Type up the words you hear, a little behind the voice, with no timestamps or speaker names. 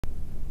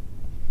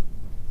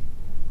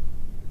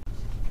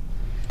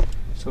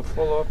So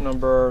follow-up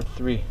number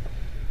 3,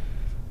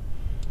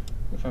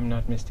 if I'm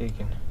not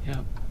mistaken.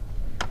 Yeah.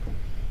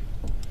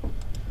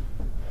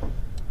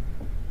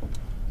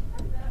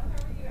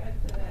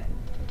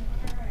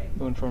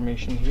 Bone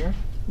formation here.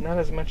 Not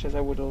as much as I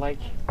would like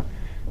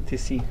to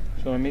see.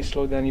 So I may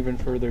slow down even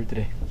further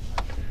today.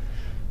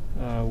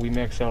 We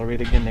may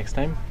accelerate again next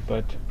time,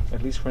 but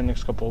at least for the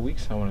next couple of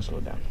weeks, I want to slow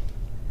down.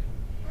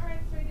 All right,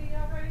 sweetie,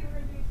 I'm ready for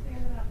you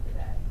standing up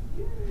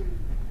today.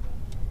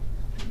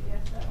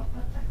 Yes, so.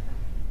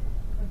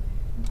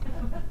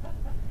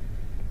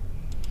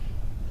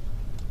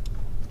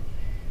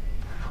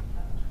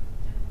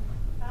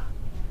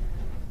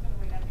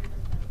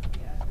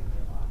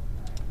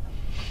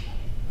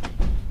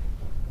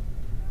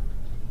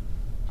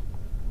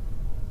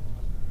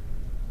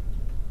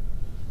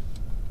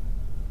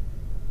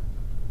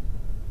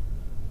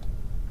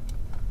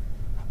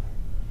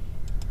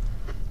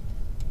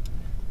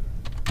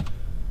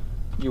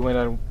 You went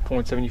at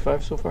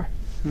 0.75 so far?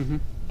 Mm-hmm.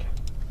 Okay.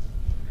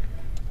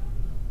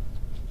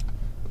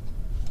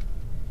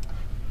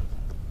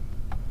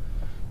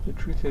 The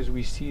truth is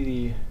we see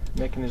the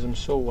mechanism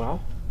so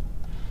well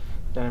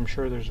that I'm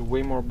sure there's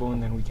way more bone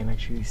than we can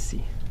actually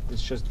see.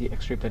 It's just the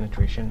X-ray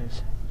penetration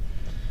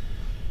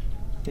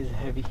is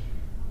heavy.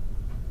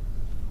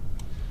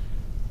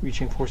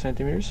 Reaching 4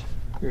 centimeters.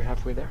 You're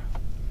halfway there.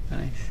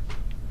 Nice.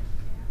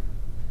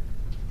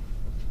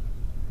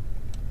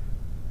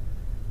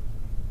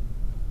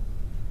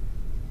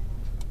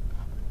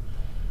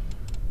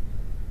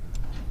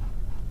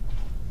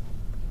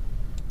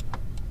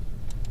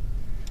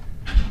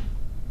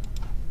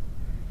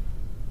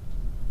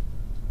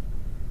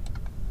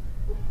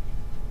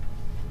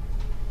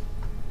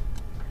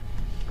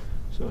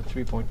 So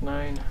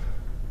 3.9.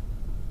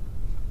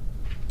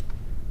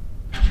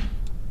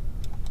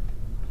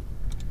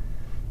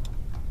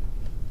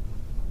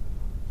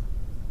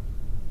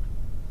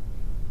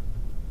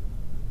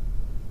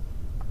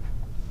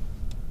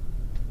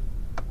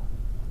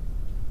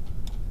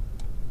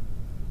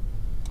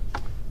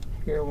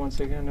 Here once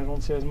again I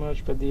don't see as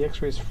much, but the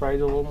X-rays fried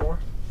a little more.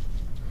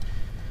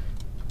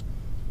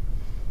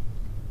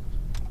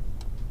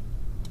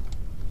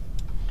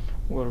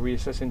 We'll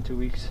reassess in 2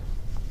 weeks.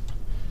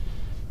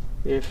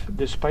 If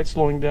despite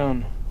slowing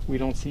down we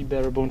don't see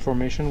better bone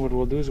formation, what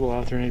we'll do is we'll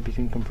alternate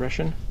between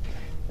compression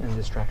and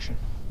distraction.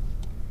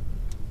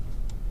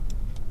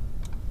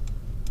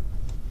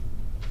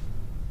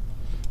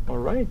 All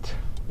right,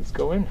 let's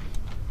go in.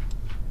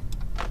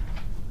 On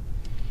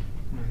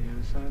the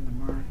other side, the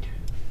mark.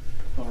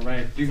 All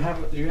right. Do you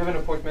have an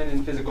appointment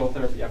in physical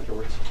therapy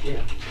afterwards?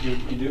 Yeah. You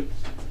do?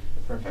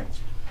 Perfect.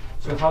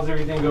 So how's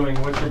everything going?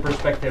 What's your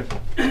perspective?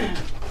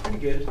 Pretty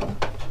good.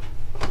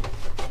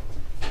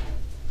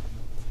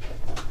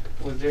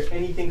 Was there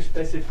anything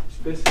specific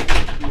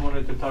you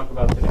wanted to talk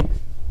about today?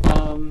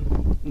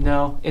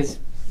 No, it's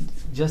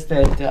just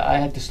that I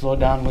had to slow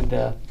down with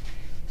the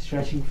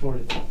stretching for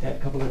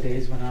that couple of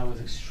days when I was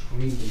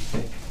extremely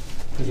sick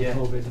because Yeah. of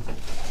COVID,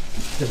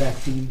 the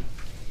vaccine.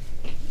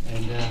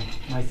 And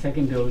my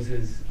second dose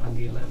is on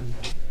the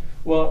 11th.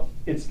 Well,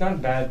 it's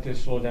not bad to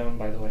slow down,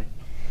 by the way.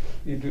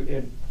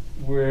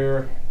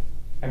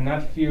 I'm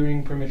not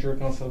fearing premature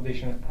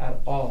consolidation at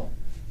all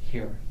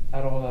here.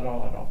 At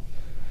all.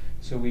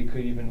 So we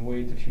could even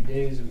wait a few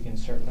days, we can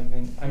start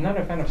lengthening. I'm not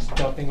a fan of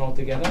stopping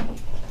altogether.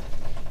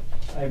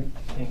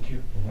 Thank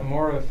you. I'm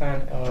more of a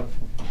fan of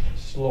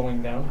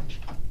slowing down.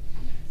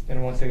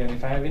 And once again,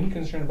 if I have any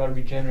concern about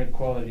regenerate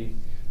quality,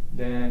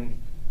 then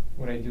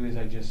what I do is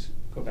I just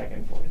go back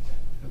and forth.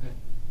 Okay.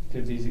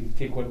 To basically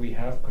take what we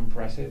have,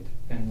 compress it,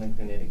 and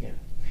lengthen it again.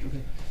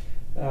 Okay.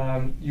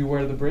 You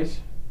wear the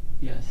brace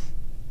Yes.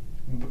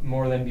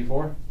 more than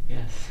before?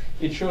 Yes.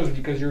 It shows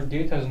because your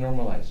data is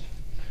normalized.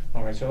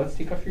 All right, so let's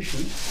take off your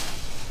shoes.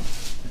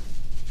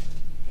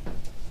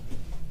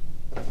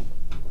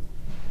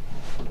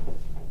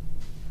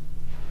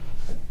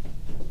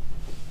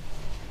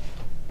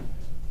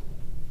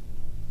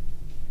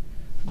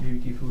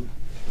 Beautiful.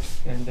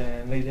 And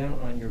then lay down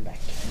on your back.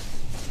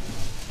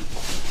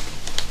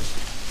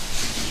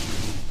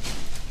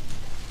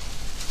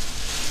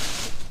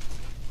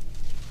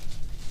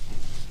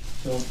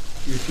 So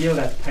you feel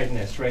that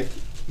tightness, right?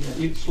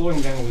 Yeah.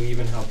 Slowing down will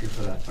even help you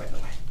for that, by the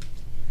way.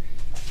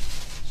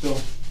 So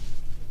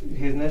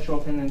his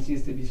natural tendency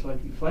is to be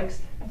slightly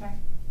flexed, Okay.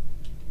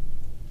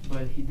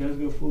 but he does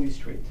go fully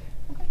straight.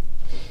 Okay.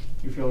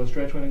 You feel a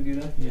stretch when I do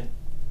that? Yeah.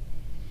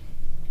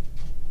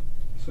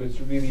 So it's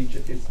really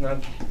it's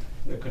not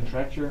the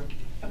contracture,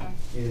 Okay.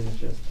 it is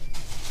just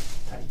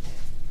tight.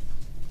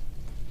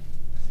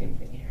 Same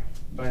thing here,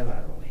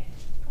 bilaterally.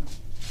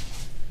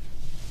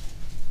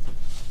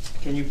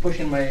 Can you push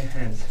in my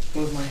hands?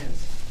 Close my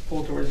hands.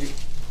 Pull towards you.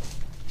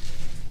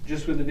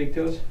 Just with the big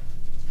toes.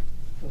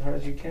 As hard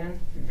as you can.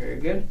 Very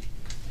good.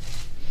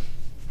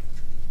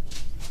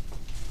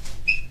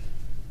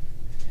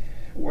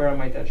 Where am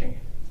I touching?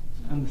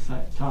 On the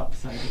side, top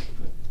side of the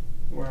foot,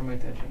 Where am I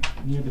touching?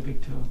 near the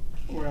big toe,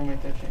 Where am I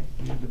touching?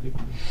 near the big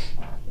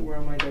toe, Where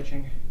am I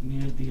touching?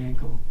 near the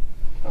ankle,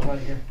 How about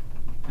here?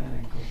 that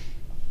ankle.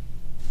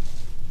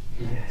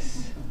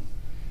 Yes.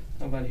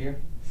 How about here?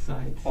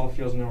 Sides. All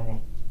feels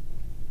normal.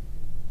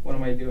 What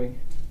am I doing?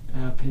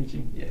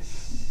 Pinching.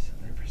 Yes,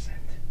 100%.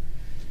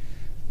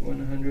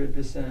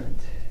 100%.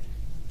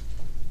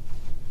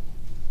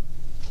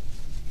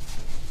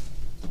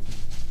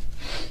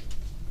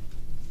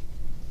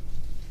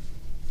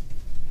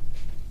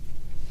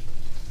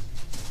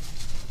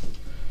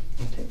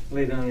 Okay,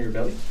 lay down on your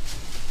belly.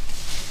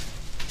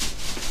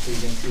 So you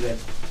can see that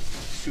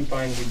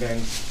supine, he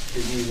bends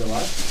his knees a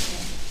lot.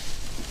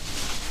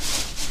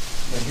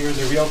 Now here's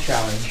a real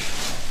challenge.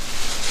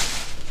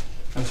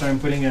 I'm sorry, I'm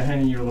putting a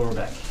hand in your lower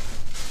back.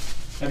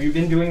 Have you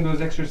been doing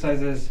those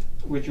exercises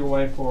with your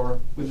wife or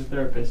with the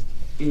therapist?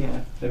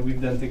 Yeah. That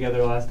we've done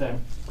together last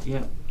time?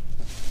 Yeah.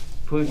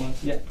 Push.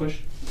 Yeah, push.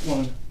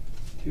 1,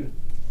 2,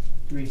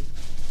 3.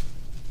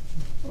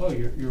 Oh,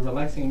 you're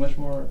relaxing much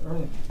more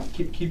early.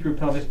 Keep your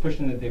pelvis pushed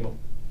in the table.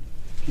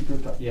 Keep your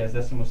yes,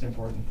 that's the most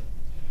important.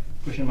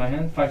 Push in my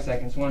hand. 5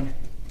 seconds. 1,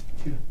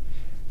 2,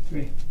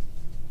 3,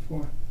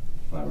 4,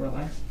 5.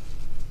 Relax.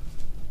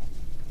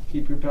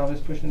 Keep your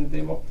pelvis pushed in the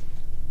table.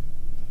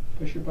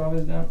 Push your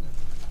pelvis down.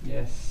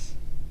 Yes.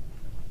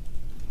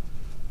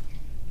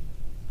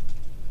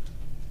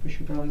 Push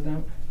your pelvis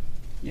down.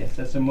 Yes,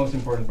 that's the most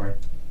important part.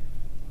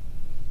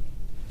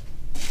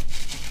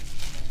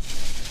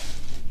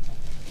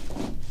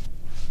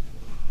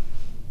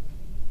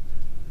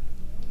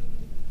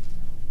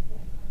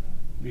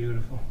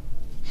 Beautiful.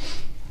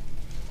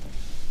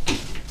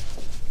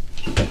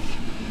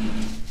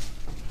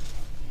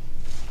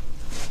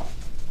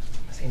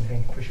 Same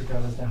thing, push your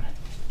pelvis down.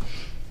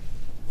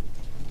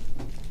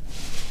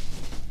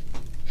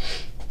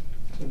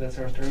 So that's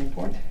our starting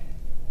point.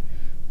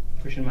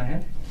 Push in my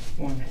hand.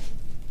 1,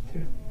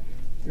 2,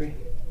 3,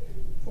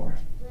 4,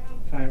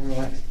 5.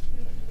 Relax.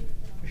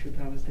 Push your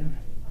pelvis down.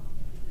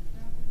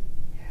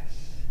 Yes.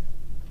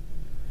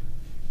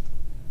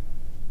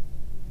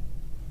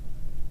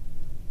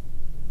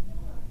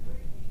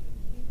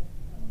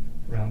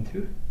 Round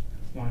 2.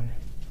 1,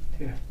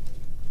 2,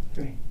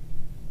 3,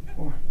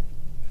 4,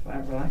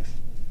 5. Relax.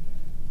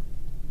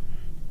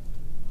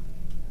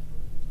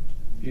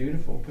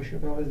 Beautiful. Push your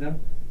pelvis down.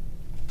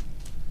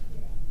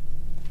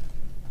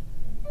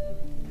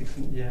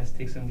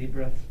 Take some deep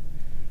breaths.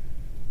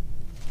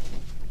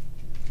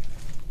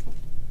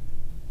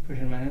 Push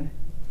in my hand.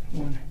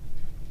 1,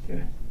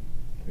 2,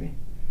 3,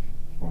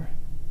 4,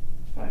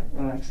 5.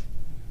 Relax.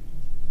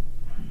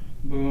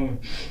 Boom.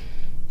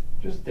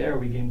 Just there,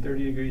 we gained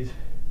 30 degrees.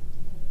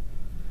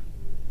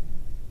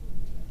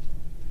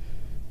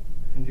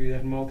 And do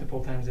that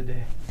multiple times a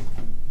day.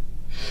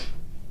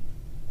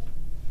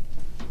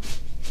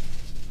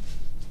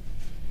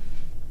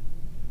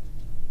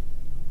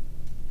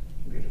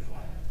 Beautiful.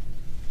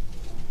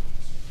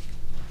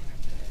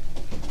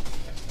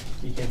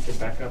 You can sit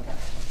back up.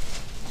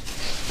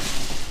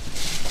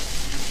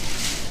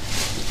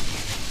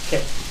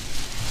 Okay.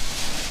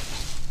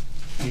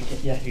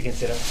 You can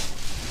sit up.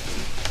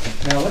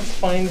 Now let's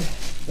find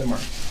the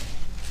marks.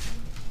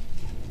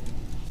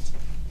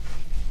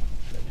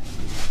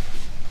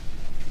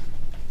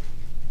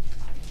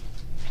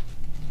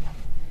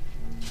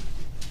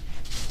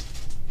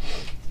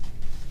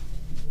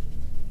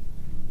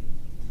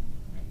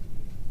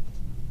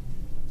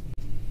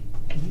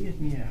 Can you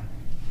get me a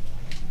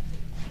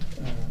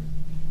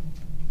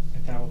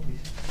towel,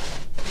 please?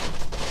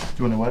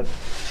 Do you want a what?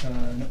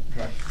 No,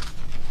 dry.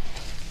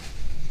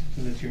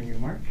 So that's your new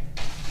mark.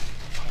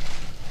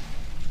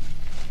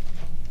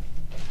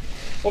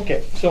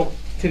 Okay, so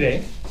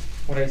today,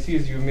 what I see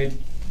is you've made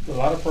a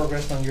lot of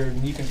progress on your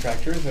knee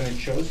contractures, and it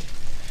shows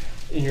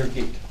in your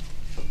gait.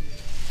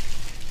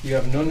 You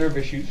have no nerve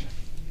issues,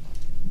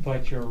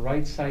 but your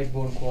right side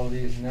bone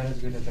quality is not as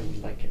good as I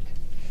would like it.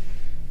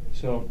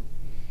 So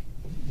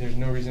there's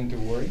no reason to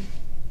worry.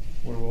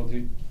 What we'll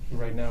do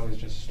right now is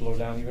just slow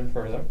down even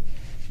further,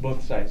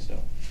 both sides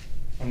though.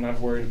 I'm not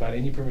worried about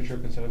any premature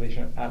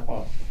consolidation at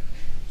all.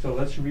 So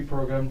let's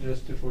reprogram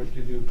just to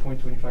do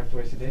 0.25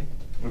 twice a day.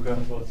 Okay.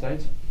 On both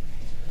sides.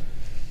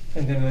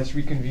 And then let's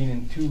reconvene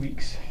in 2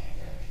 weeks.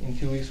 In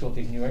 2 weeks we'll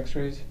take new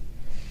x-rays.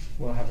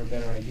 We'll have a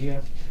better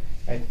idea.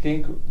 I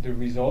think the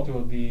result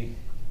will be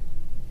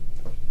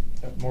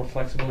more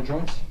flexible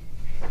joints,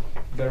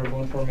 better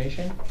bone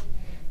formation,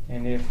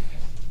 and if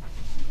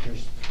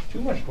there's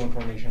too much bone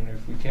formation,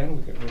 if we can,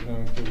 we're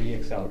going to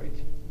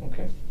re-accelerate.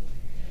 Okay?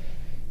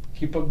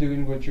 Keep up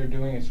doing what you're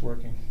doing, it's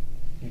working.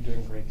 You're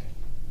doing great.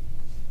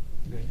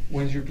 Good.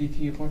 When's your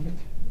PT appointment?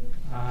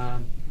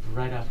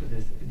 Right after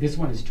this. This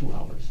one is 2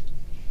 hours.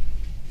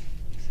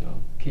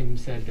 So Kim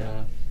said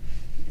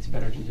it's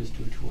better to just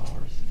do 2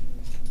 hours.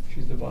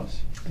 She's the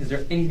boss. Is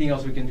there anything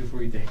else we can do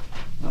for you today?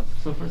 Oh,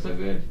 so far so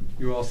good.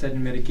 You're all set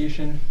in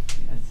medication?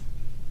 Yes.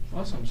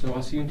 Awesome. So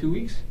I'll see you in 2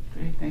 weeks.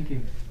 Great, thank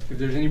you. If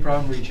there's any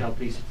problem, reach out,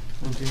 please.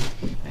 Will do.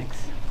 Thanks.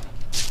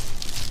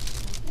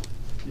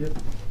 Yep.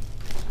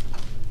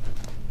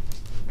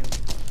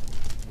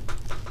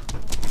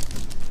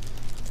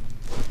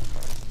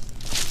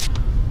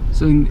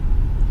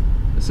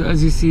 So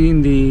as you see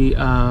in the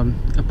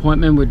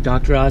appointment with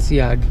Dr.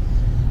 Assayag,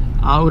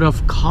 out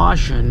of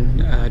caution,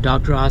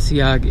 Dr.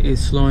 Assayag is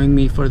slowing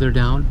me further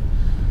down.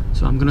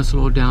 So I'm gonna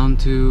slow down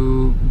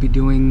to be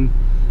doing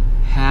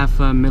half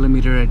a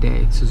millimeter a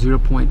day, so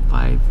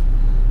 0.5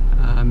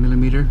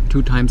 millimeter,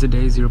 2 times a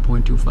day,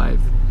 0.25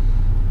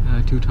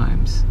 2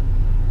 times.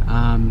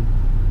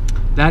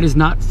 That is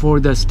not for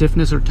the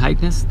stiffness or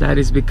tightness. That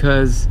is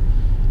because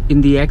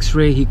in the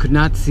X-ray he could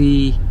not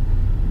see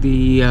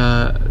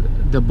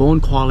the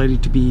bone quality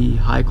to be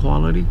high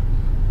quality,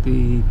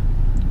 the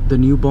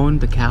new bone,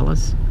 the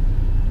callus.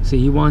 So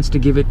he wants to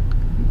give it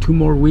 2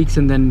 more weeks,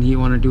 and then he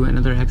want to do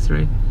another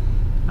X-ray,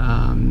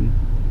 and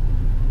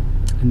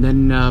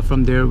then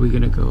from there we're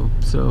gonna go.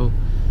 So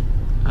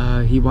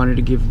he wanted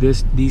to give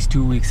these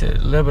 2 weeks a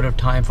little bit of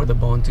time for the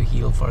bone to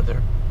heal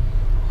further.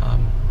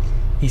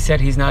 He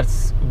said he's not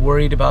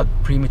worried about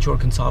premature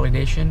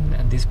consolidation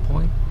at this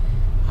point.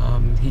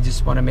 He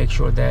just want to make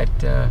sure that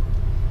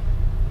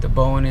the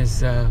bone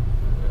is,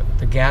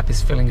 the gap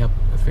is filling up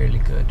fairly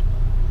good,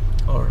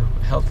 or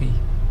healthy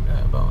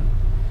bone.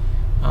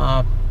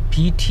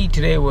 PT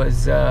today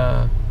was 2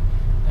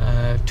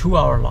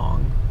 hour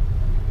long,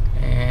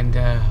 and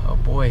oh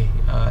boy,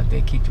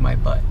 they kicked my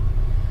butt.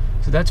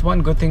 So that's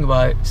one good thing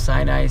about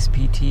Sinai's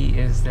PT,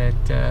 is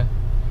that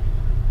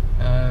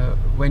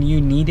when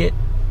you need it,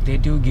 they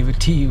do give it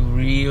to you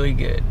really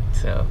good.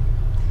 So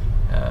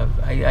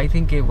I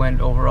think it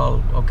went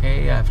overall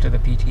okay. After the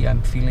PT,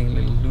 I'm feeling a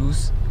little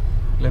loose,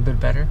 a little bit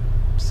better.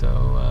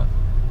 So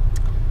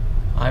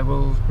I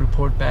will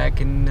report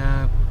back in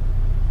a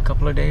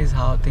couple of days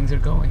how things are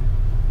going.